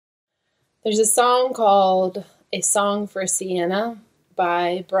There's a song called A Song for Sienna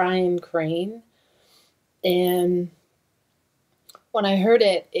by Brian Crane. And when I heard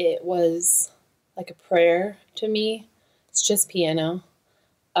it, it was like a prayer to me. It's just piano.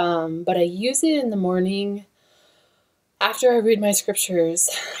 But I use it in the morning after I read my scriptures.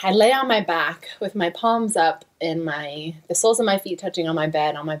 I lay on my back with my palms up and the soles of my feet touching on my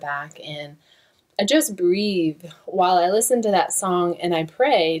bed on my back, and I just breathe while I listen to that song and I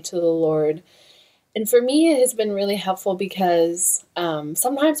pray to the Lord. And for me, it has been really helpful because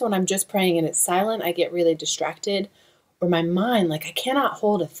sometimes when I'm just praying and it's silent, I get really distracted, or my mind, like I cannot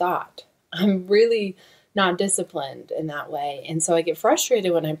hold a thought. I'm really not disciplined in that way. And so I get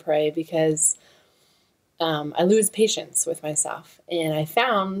frustrated when I pray because I lose patience with myself. And I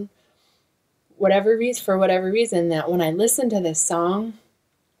found for whatever reason, that when I listen to this song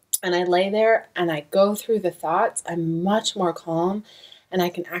and I lay there and I go through the thoughts, I'm much more calm and I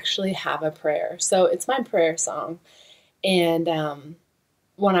can actually have a prayer. So it's my prayer song. And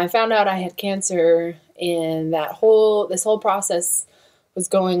when I found out I had cancer and this whole process was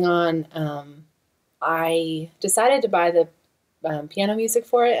going on, I decided to buy the piano music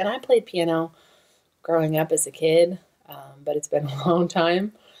for it. And I played piano growing up as a kid, but it's been a long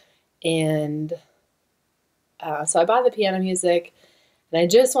time. And so I bought the piano music, and I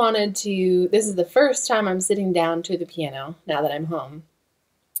just wanted to, this is the first time I'm sitting down to the piano now that I'm home,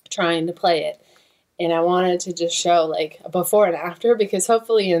 trying to play it. And I wanted to just show like a before and after, because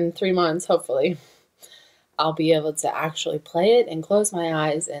hopefully in 3 months, I'll be able to actually play it and close my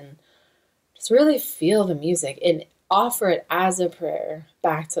eyes and just really feel the music and offer it as a prayer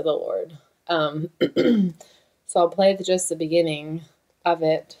back to the Lord. So I'll play just the beginning of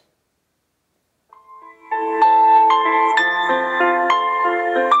it.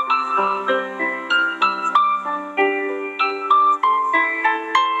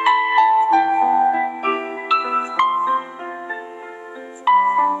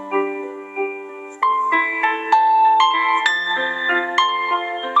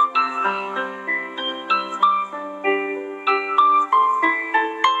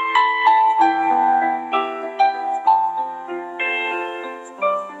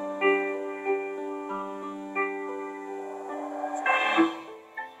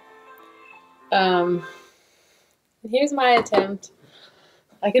 Here's my attempt.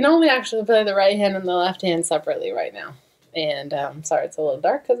 I can only actually play the right hand and the left hand separately right now. And sorry, it's a little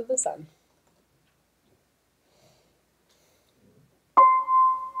dark because of the sun.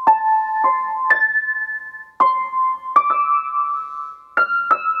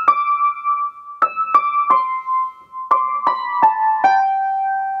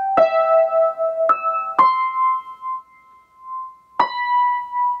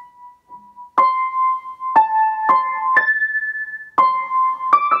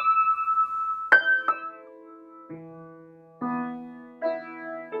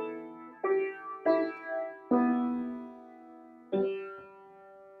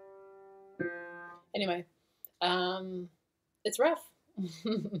 Anyway, it's rough.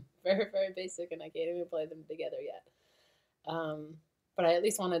 Very, very basic, and I can't even play them together yet. But I at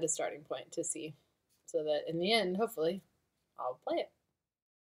least wanted a starting point to see, so that in the end, hopefully, I'll play it.